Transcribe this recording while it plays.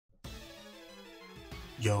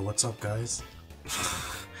Yo, what's up, guys?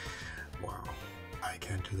 Wow, I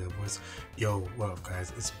can't do that voice. Yo, what up,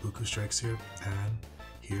 guys? It's Buku Strikes here, and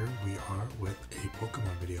here we are with a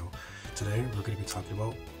Pokemon video. Today, we're going to be talking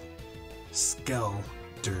about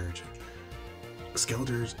SKELEDIRGE.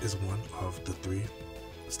 SKELEDIRGE is one of the 3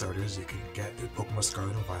 starters you can get in Pokemon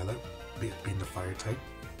Scarlet and Violet, being the fire type.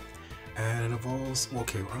 And it evolves, well,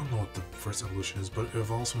 okay, I don't know what the first evolution is, but it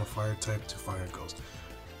evolves from a fire type to Fire and Ghost.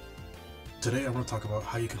 Today I'm going to talk about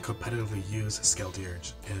how you can competitively use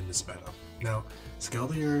SKELEDIRGE in this meta. Now,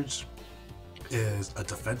 SKELEDIRGE is a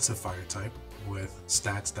defensive fire type with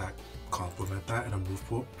stats that complement that in a move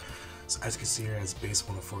pool. So as you can see here, it has base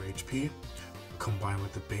 104 HP, combined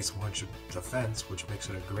with the base 100 defense, which makes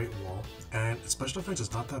it a great wall. And its special defense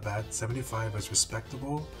is not that bad. 75 is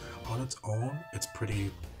respectable on its own. It's pretty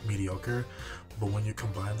mediocre, but when you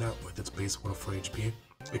combine that with its base 104 HP,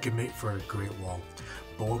 it can make for a great wall.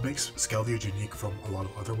 But what makes SKELEDIRGE unique from a lot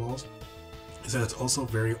of other walls is that it's also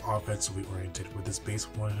very offensively oriented. With its base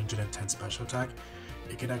 110 special attack,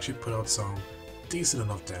 it can actually put out some decent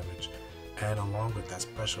enough damage. And along with that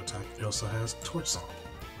special attack, it also has Torch Song.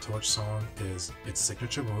 Torch Song is its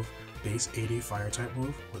signature move, base 80 fire type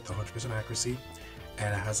move with 100% accuracy,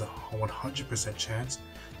 and it has a 100% chance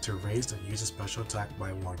to raise and use a special attack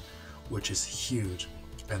by 1, which is huge.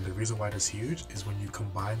 And the reason why it is huge is when you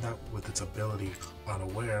combine that with its ability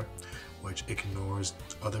Unaware, which ignores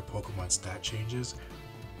other Pokemon stat changes.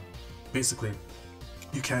 Basically,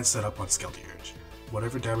 you can't set up on SKELEDIRGE.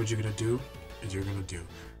 Whatever damage you're going to do, you're going to do.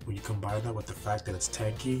 When you combine that with the fact that it's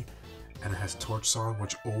tanky and it has Torch Song,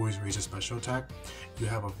 which always raises special attack, you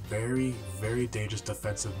have a very, very dangerous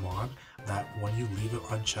defensive mon that when you leave it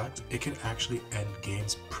unchecked, it can actually end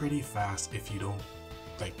games pretty fast if you don't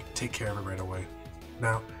take care of it right away.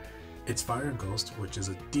 Now, it's Fire and Ghost, which is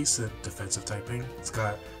a decent defensive typing. It's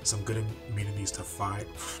got some good immunities to fighting,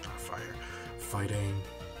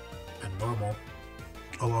 and normal,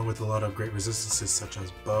 along with a lot of great resistances such as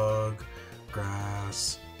Bug,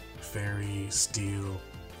 Grass, Fairy, Steel,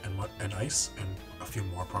 and Ice, and a few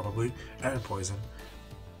more probably, and Poison,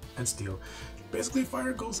 and Steel. Basically, Fire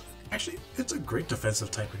and Ghost, actually, it's a great defensive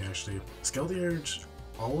typing actually. SKELEDIRGE,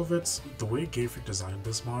 all of its, the way Game Freak designed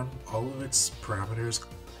this mon, all of its parameters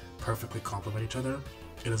perfectly complement each other.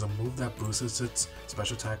 It is a move that boosts its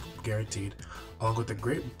special attack guaranteed, along with a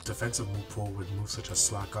great defensive move pool with moves such as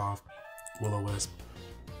Slack Off, Will-O-Wisp,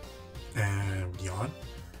 and Yawn.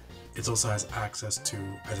 It also has access to,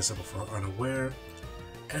 as I said before, Unaware,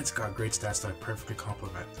 and it's got great stats that perfectly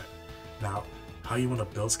complement it. Now, how you want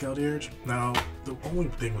to build SKELEDIRGE? Now, the only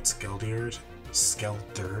thing with SKELEDIRGE, I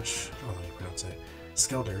don't know how you pronounce it,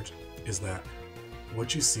 SKELEDIRGE, is that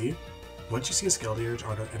once you see a SKELEDIRGE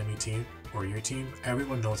on an enemy team or your team,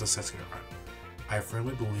 everyone knows a set's gonna run. I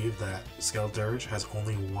firmly believe that SKELEDIRGE has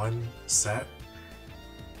only one set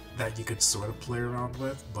that you could sort of play around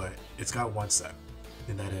with, but it's got one set,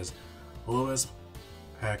 and that is Will-O-Wisp,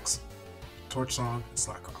 Hex, Torch Song, and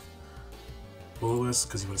Slack Off. Will-O-Wisp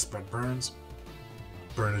because you want to spread burns.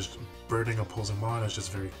 Burning opposing mon is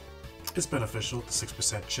just it's beneficial, the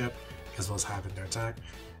 6% chip, as well as having their attack,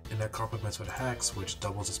 and that complements with Hex, which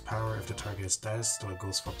doubles its power if the target is status, so it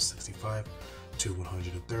goes from 65 to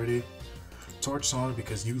 130. Torch Song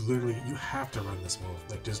because you have to run this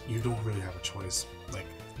move. You don't really have a choice.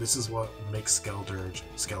 This is what makes SKELEDIRGE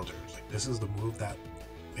SKELEDIRGE. This is the move that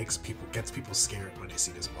gets people scared when they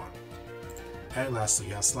see this mon. And lastly,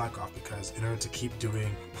 you have Slack Off because in order to keep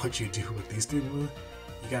doing what you do with these 3 moves,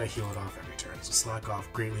 you gotta heal it off every turn. So Slack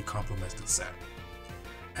Off greatly complements the set.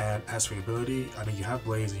 And as for your ability, I mean, you have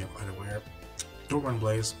Blaze and you have Unaware. Don't run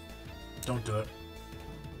Blaze. Don't do it.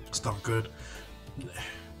 It's not good.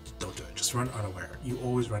 Don't do it. Just run Unaware. You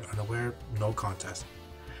always run Unaware, no contest.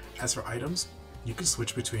 As for items, you can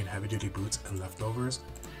switch between heavy duty boots and leftovers,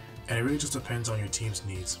 and it really just depends on your team's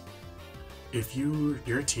needs. If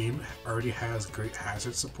your team already has great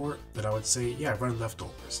hazard support, then I would say, yeah, run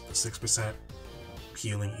leftovers. The 6%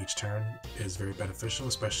 healing each turn is very beneficial,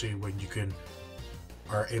 especially when you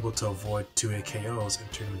are able to avoid 2-hit KOs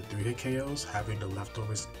and turn into 3-hit KOs. Having the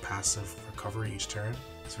leftovers passive recovery each turn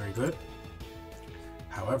is very good.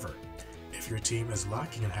 However, if your team is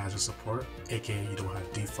lacking in hazard support, aka you don't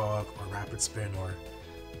have Defog or Rapid Spin or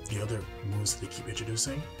the other moves that they keep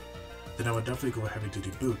introducing, then I would definitely go heavy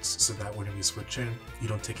duty boots so that whenever you switch in, you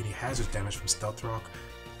don't take any hazard damage from Stealth Rock,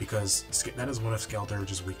 because that is one of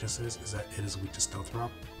SKELEDIRGE's weaknesses, is that it is weak to Stealth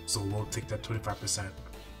Rock, so we'll take that 25%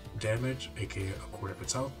 damage, aka a quarter of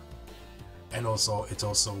its health. And also, it's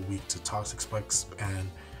also weak to Toxic Spikes,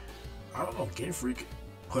 and I don't know, Game Freak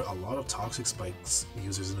put a lot of Toxic Spikes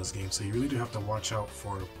users in this game, so you really do have to watch out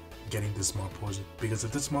for getting this Mon poisoned, because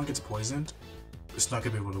if this Mon gets poisoned, it's not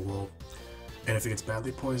gonna be able to roll, and if it gets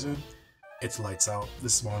badly poisoned, it's lights out.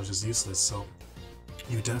 This Mon is just useless, so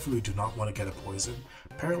you definitely do not want to get a poison.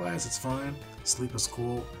 Paralyzed, it's fine. Sleep is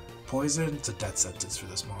cool. Poison, it's a death sentence for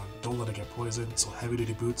this Mon. Don't let it get poisoned, so heavy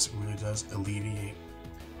duty boots really does alleviate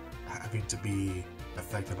having to be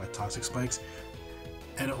affected by toxic spikes,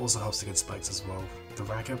 and it also helps to get spikes as well. The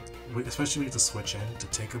rack up, especially when you have to switch in to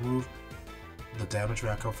take a move, the damage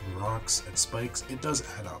rack up from rocks and spikes, it does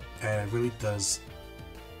add up, and it really does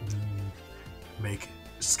make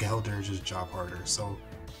SKELEDIRGE's job harder. So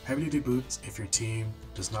heavy duty boots if your team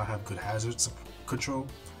does not have good hazard control,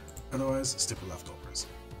 otherwise stick with leftovers.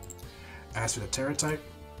 As for the Terra type,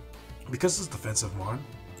 because it's defensive Mon,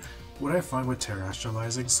 what I find with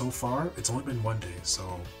terrestrializing so far, it's only been 1 day,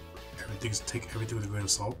 so take everything with a grain of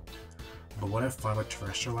salt. But what I find with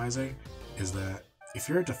terrestrializing is that if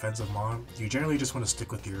you're a defensive Mon, you generally just want to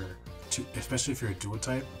stick with your two, especially if you're a dual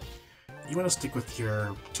type, you want to stick with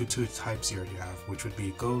your two types you already have, which would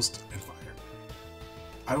be Ghost and Fire.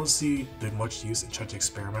 I don't see the much use in trying to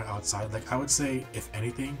experiment outside. Like, I would say, if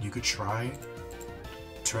anything, you could try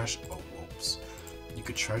you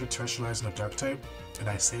could try to terrestrialize in a dark type, and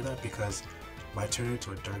I say that because by turning it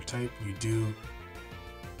to a dark type, you do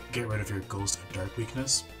get rid of your ghost and dark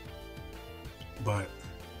weakness. But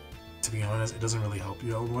to be honest, it doesn't really help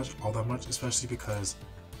you all that much, especially because,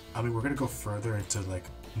 I mean, we're gonna go further into like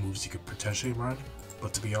moves you could potentially run.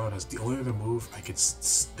 But to be honest, the only other move I could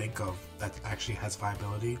think of that actually has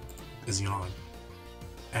viability is Yawn.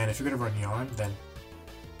 And if you're gonna run Yawn, then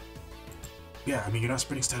yeah, I mean, you're not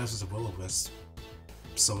spreading status as a Will-O-Wisp,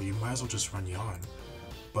 so you might as well just run Yawn.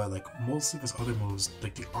 But like most of his other moves,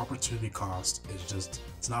 like the opportunity cost is just,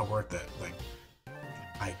 it's not worth it. Like,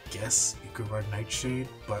 I guess you could run Nightshade,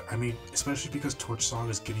 but I mean, especially because Torch Song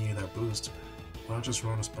is giving you that boost, why not just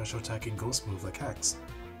run a special attacking ghost move like Hex?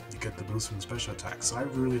 You get the boost from the special attack. So I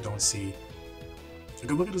really don't see, you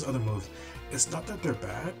can look at his other moves, it's not that they're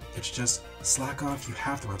bad, it's just Slack Off, you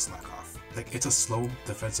have to run Slack Off. Like, it's a slow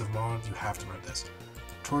defensive Mon, you have to run this.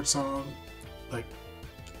 Torch Song, like,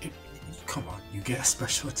 come on, you get a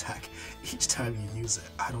special attack each time you use it.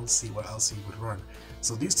 I don't see what else you would run.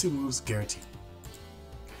 So these two moves, guaranteed.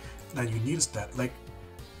 Now you need a stat, like,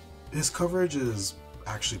 his coverage is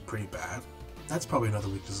actually pretty bad. That's probably another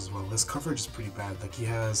weakness as well. His coverage is pretty bad. Like, he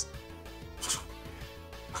has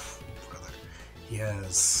brother, he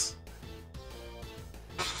has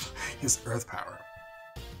his Earth Power.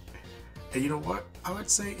 And you know what? I would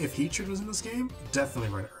say if Heatran was in this game,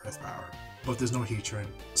 definitely run Earth Power. But there's no Heatran,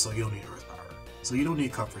 so you don't need Earth Power. So you don't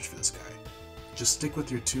need coverage for this guy. Just stick with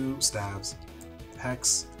your two stabs,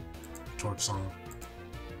 Hex, Torch Song.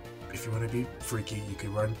 If you want to be freaky, you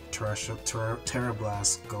can run Terra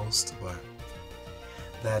Blast, Ghost, but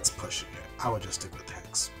that's pushing it. I would just stick with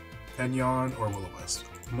Hex. And Yawn or Will-O-Wisp.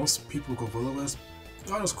 Most people go Will-O-Wisp.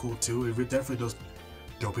 Yawn is cool too, it definitely does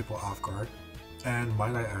throw people off guard. And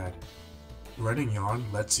might I add, running Yawn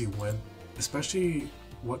lets you win, especially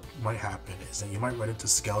what might happen is that you might run into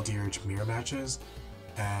SKELEDIRGE mirror matches,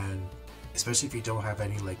 and especially if you don't have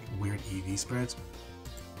any like weird EV spreads,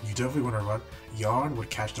 you definitely want to run. Yawn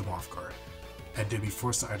would catch them off guard, and they'd be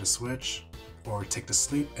forced to either switch or take the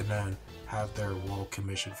sleep and then have their wall out of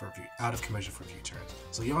commission for a few turns.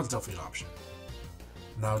 So Yawn's definitely an option.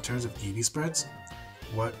 Now in terms of EV spreads,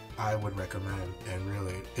 what I would recommend, and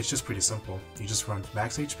really it's just pretty simple, you just run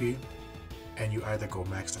max HP and you either go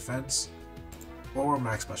max defense or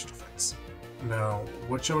max special defense. Now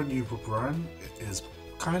what you would run is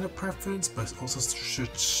kind of preference, but also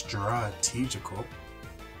strategical.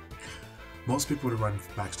 Most people would run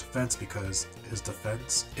max defense because its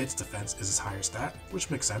defense is his higher stat, which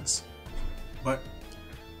makes sense. But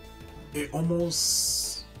it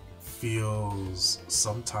almost feels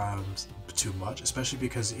sometimes too much, especially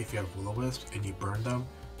because if you have Will-O-Wisp and you burn them,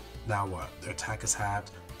 now what? Their attack is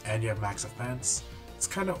halved and you have max defense. It's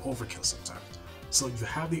kind of overkill sometimes. So you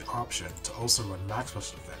have the option to also run max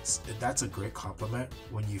special defense, and that's a great compliment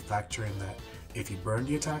when you factor in that if you burn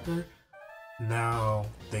the attacker, now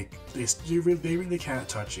they really can't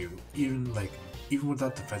touch you. Even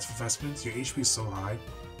without defense investments, your HP is so high,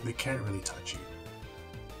 they can't really touch you.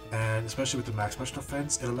 And especially with the max special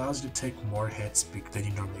defense, it allows you to take more hits than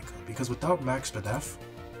you normally could. Because without max def,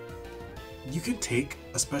 you can take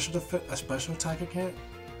a special attack hit,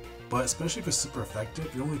 but especially if it's super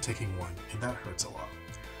effective, you're only taking one, and that hurts a lot.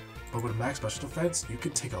 But with max special defense, you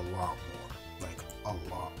can take a lot more, like a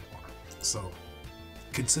lot more. So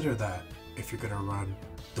consider that if you're gonna run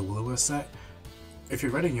the Will-O-Wisp set. If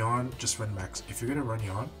you're running Yawn, just run max. If you're gonna run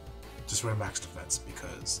Yawn, just run max defense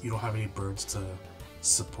because you don't have any burns to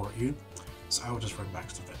support you. So I would just run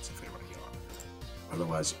max defense if you want to get on.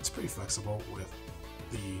 Otherwise, it's pretty flexible with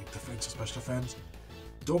the defense or special defense.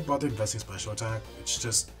 Don't bother investing special attack, it's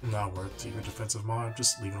just not worth your defensive mod,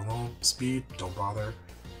 just leave it alone. Speed, don't bother.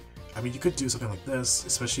 I mean, you could do something like this,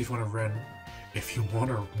 especially if you want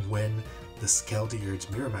to win the Skeledige's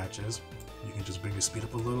mirror matches. You can just bring your speed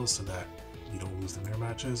up a little so that you don't lose the mirror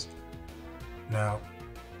matches. Now,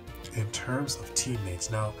 in terms of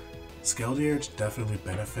teammates, now Skeledige's definitely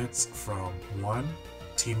benefits from 1,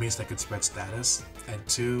 teammates that can spread status, and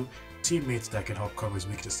 2, teammates that can help cover his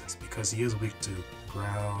weaknesses, because he is weak to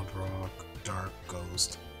ground, rock, dark,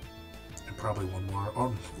 ghost, and probably one more,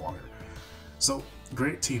 or water. So,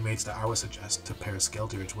 great teammates that I would suggest to pair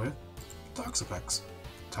Skeledige's with: Toxapex.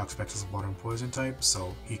 Toxapex is a water and poison type,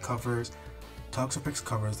 so Toxapex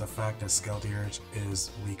covers the fact that Skeledige's is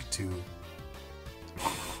weak to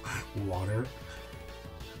water.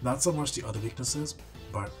 Not so much the other weaknesses,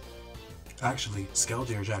 but actually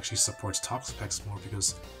Skeledige's actually supports Toxapex more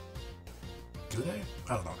because, do they?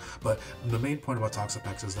 I don't know. But the main point about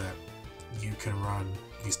Toxapex is that you can run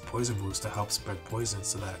these poison moves to help spread poison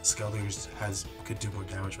so that Skeledige's could do more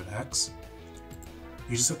damage with X.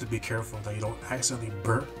 You just have to be careful that you don't accidentally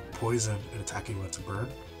burn poison and attacking with to burn.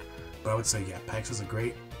 But I would say, yeah, Pex is a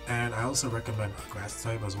great, and I also recommend a grass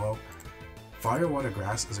type as well. Fire, water,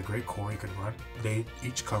 grass is a great core you can run. They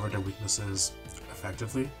each cover their weaknesses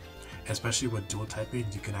effectively. Especially with dual typing,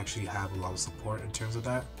 you can actually have a lot of support in terms of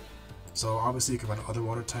that. So obviously you can run other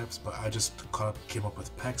water types, but I just came up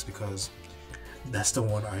with Pex because that's the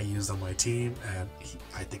one I used on my team, and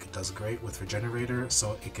I think it does great with Regenerator,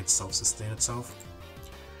 so it can self-sustain itself.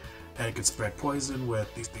 And it can spread poison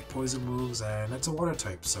with these big poison moves, and it's a water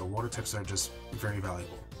type, so water types are just very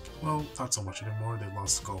valuable. Well, not so much anymore, they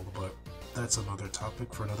lost Skull, but that's another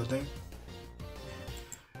topic for another day.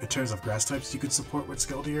 In terms of grass types you could support with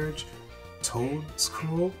Skeledige's,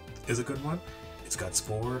 Toadstool is a good one. It's got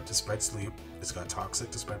Spore to spread sleep, it's got Toxic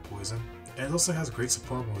to spread poison, and it also has great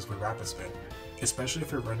support moves with Rapid Spin, especially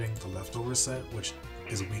if you're running the Leftover set, which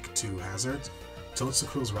is weak to hazards.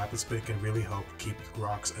 Toadstool's Rapid Spin can really help keep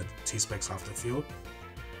rocks and T-Specs off the field.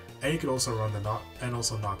 And you could also run the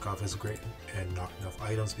Knockoff is great in knocking off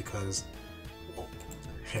items because, well,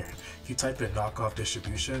 here, if you type in Knockoff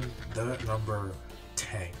Distribution, the number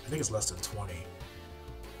 10, I think it's less than 20.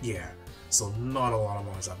 Yeah, so not a lot of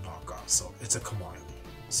ones have knockoff, so it's a commodity.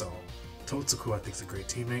 So Toadstool I think is a great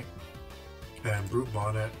teammate. And Brute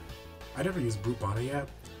Bonnet, I never used Brute Bonnet yet,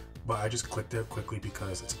 but I just clicked it quickly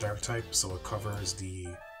because it's a dark type, so it covers the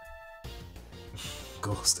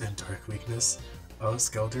ghost and dark weakness of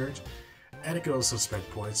Skeledige's, and it can also spread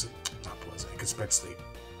poison, not poison, it can spread sleep.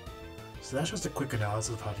 So that's just a quick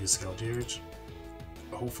analysis of how to use Skeledige's.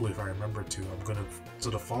 Hopefully if I remember to,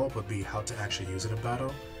 so the follow-up would be how to actually use it in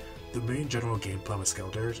battle. The main general game plan with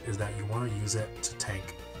Skeledige's is that you want to use it to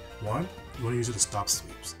tank. 1, you want to use it to stop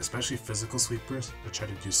sweeps, especially physical sweepers that try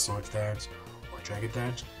to do Sword Dance or Dragon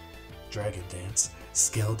Dance.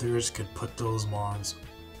 Skeledige's can put those mons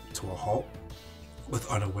to a halt with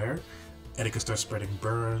Unaware, and it can start spreading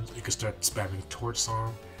burns, it can start spamming Torch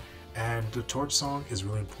Song, and the Torch Song is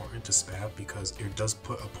really important to spam because it does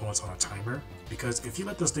put opponents on a timer, because if you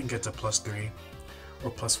let this thing get to +3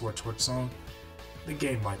 or +4 Torch Song, the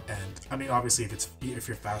game might end. I mean, obviously if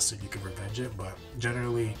you're faster you can revenge it, but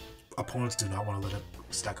generally opponents do not want to let it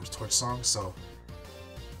stack up Torch Song, so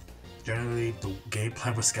generally the game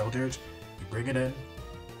plan with Skeledige's, you bring it in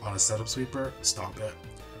on a setup sweeper, stop it.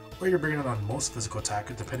 Or you're bringing it on most physical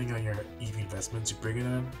attacker, depending on your EV investments, you bring it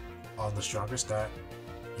in on the stronger stat,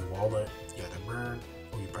 you wall it, you either burn,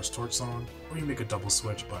 or you press Torch Song, or you make a double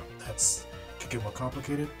switch, but that's can get more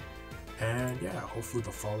complicated. And yeah, hopefully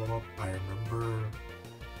the follow-up, I remember...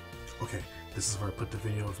 Okay, this is where I put the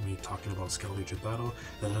video of me talking about Skeledige's battle.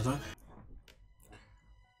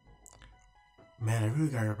 Man, I really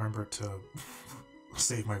gotta remember to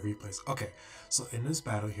save my replays. Okay, so in this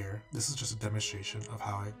battle here, this is just a demonstration of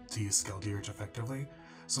how to use Skeledige's effectively.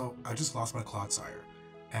 So I just lost my Clodsire,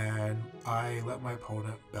 and I let my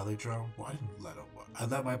opponent belly drum. Well, I didn't let him. I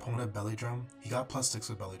let my opponent belly drum. He got +6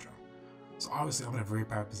 with belly drum. So obviously I'm in a very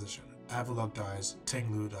bad position. Avalok dies,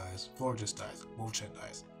 Tinglu dies, Florges dies, Wolfchen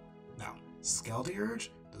dies. Now, Skeledige's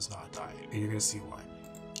does not die, and you're gonna see why.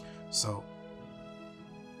 So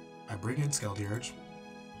I bring in Skeledige's,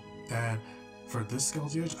 and for this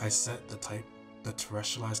Skeledige's, I set the type, the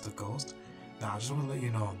Terrestrialize to Ghost. Now, I just want to let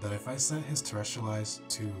you know that if I set his Terrestrialize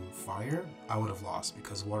to Fire, I would have lost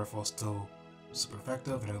because Waterfall is still super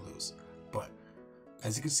effective and I lose. But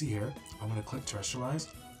as you can see here, I'm going to click Terrestrialize,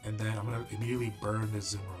 and then I'm going to immediately burn the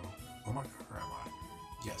Zimro. Oh my god, where am I?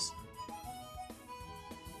 Yes.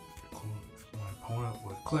 opponent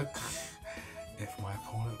would click, if my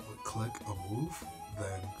opponent would click a move,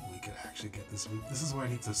 then we could actually get this move. This is where I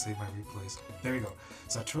need to save my replays. There you go.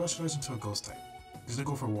 So I terrestrialized into a ghost type. He's gonna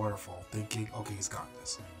go for waterfall, thinking, okay, he's got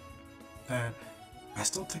this. And I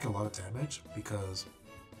still take a lot of damage because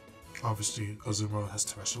obviously Azumarill has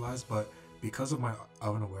terrestrialized, but because of my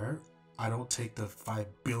unaware, I don't take the 5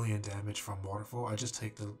 billion damage from waterfall. I just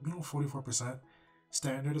take the 44%.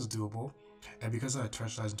 Standard is doable, and because I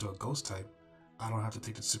terrestrialize into a ghost type, I don't have to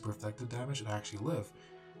take the super effective damage and I actually live.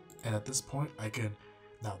 And at this point, I can.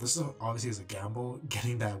 Now, this is obviously is a gamble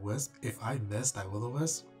getting that wisp. If I miss that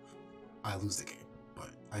Will-O-Wisp, I lose the game. But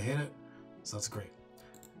I hit it, so that's great.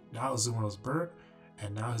 Now Azumarill's burnt,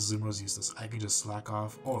 and now his Azumarill's useless. I can just slack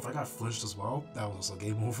off. Oh, if I got flinched as well, that was also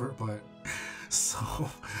game over. But so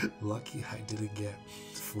lucky I didn't get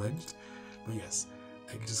flinched. But yes,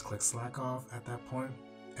 I can just click slack off at that point,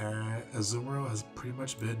 and Azumarill has pretty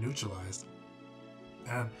much been neutralized.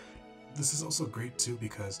 And this is also great too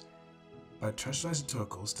because by terrestrializing into a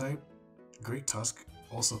ghost type, Great Tusk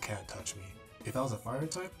also can't touch me. If I was a fire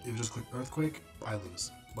type, it would just click Earthquake, I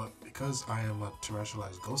lose. But because I am a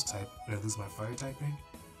terrestrialized ghost type and I lose my fire typing,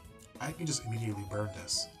 I can just immediately burn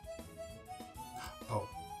this. Oh,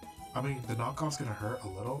 I mean, the knockoff's gonna hurt a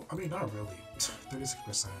little. I mean, not really.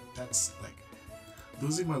 36%. That's like,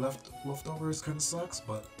 losing my leftovers kinda sucks,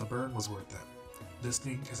 but the burn was worth it. This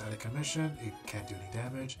thing is out of commission, it can't do any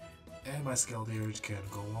damage, and my SKELEDIRGE can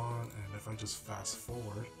go on, and if I just fast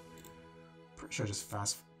forward, pretty sure I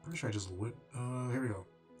just went, here we go.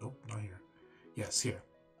 Nope, not here. Yes, here.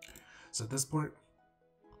 So at this point,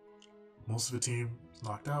 most of the team is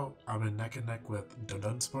knocked out. I'm in neck and neck with the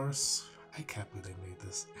Dunsparce. I can't believe they made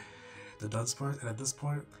this. The Dunsparce, and at this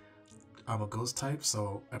point, I'm a ghost type,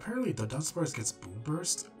 so apparently the Dunsparce gets Boom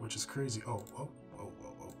Burst, which is crazy. Oh.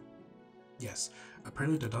 Yes,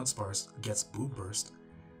 apparently the Dunsparce gets Boom Burst,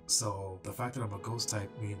 so the fact that I'm a ghost type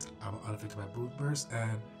means I'm unaffected by Boom Burst,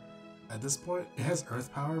 and at this point, it has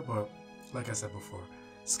Earth Power, but like I said before,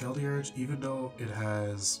 SKELEDIRGE, even though it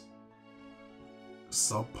has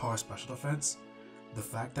subpar special defense, the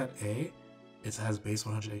fact that A, it has base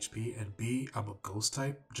 100 HP, and B, I'm a ghost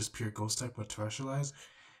type, just pure ghost type with terrestrialize,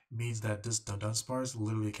 means that this Dunsparce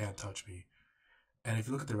literally can't touch me. And if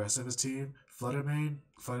you look at the rest of his team, Fluttermane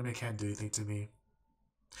can't do anything to me.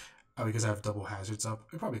 Because I have double hazards up.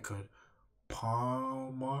 It probably could.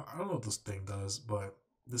 Palma, I don't know what this thing does, but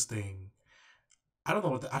this thing, I don't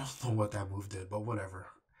know what that move did, but whatever.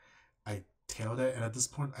 I tailed it, and at this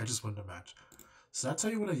point, I just won the match. So that's how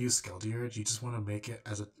you want to use SKELEDIRGE. You just want to make it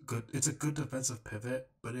as it's a good defensive pivot,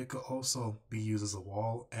 but it could also be used as a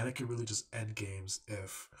wall, and it could really just end games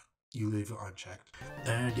if you leave it unchecked.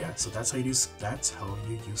 And yeah, so that's how you use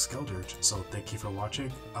SKELEDIRGE. So thank you for watching.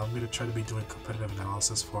 I'm going to try to be doing competitive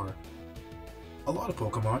analysis for a lot of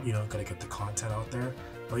Pokemon, gotta get the content out there.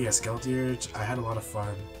 But yeah, SKELEDIRGE, I had a lot of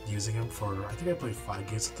fun using him for, I think I played 5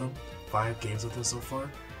 games with him. 5 games with him so far.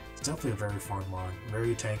 It's definitely a very fun mod,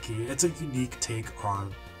 very tanky. It's a unique take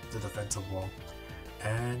on the defensive wall.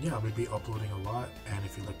 And yeah, I'm going to be uploading a lot, and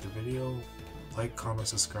if you like the video, like, comment,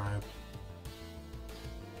 subscribe,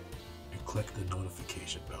 and click the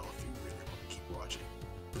notification bell if you really want to keep watching.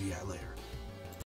 But yeah, later.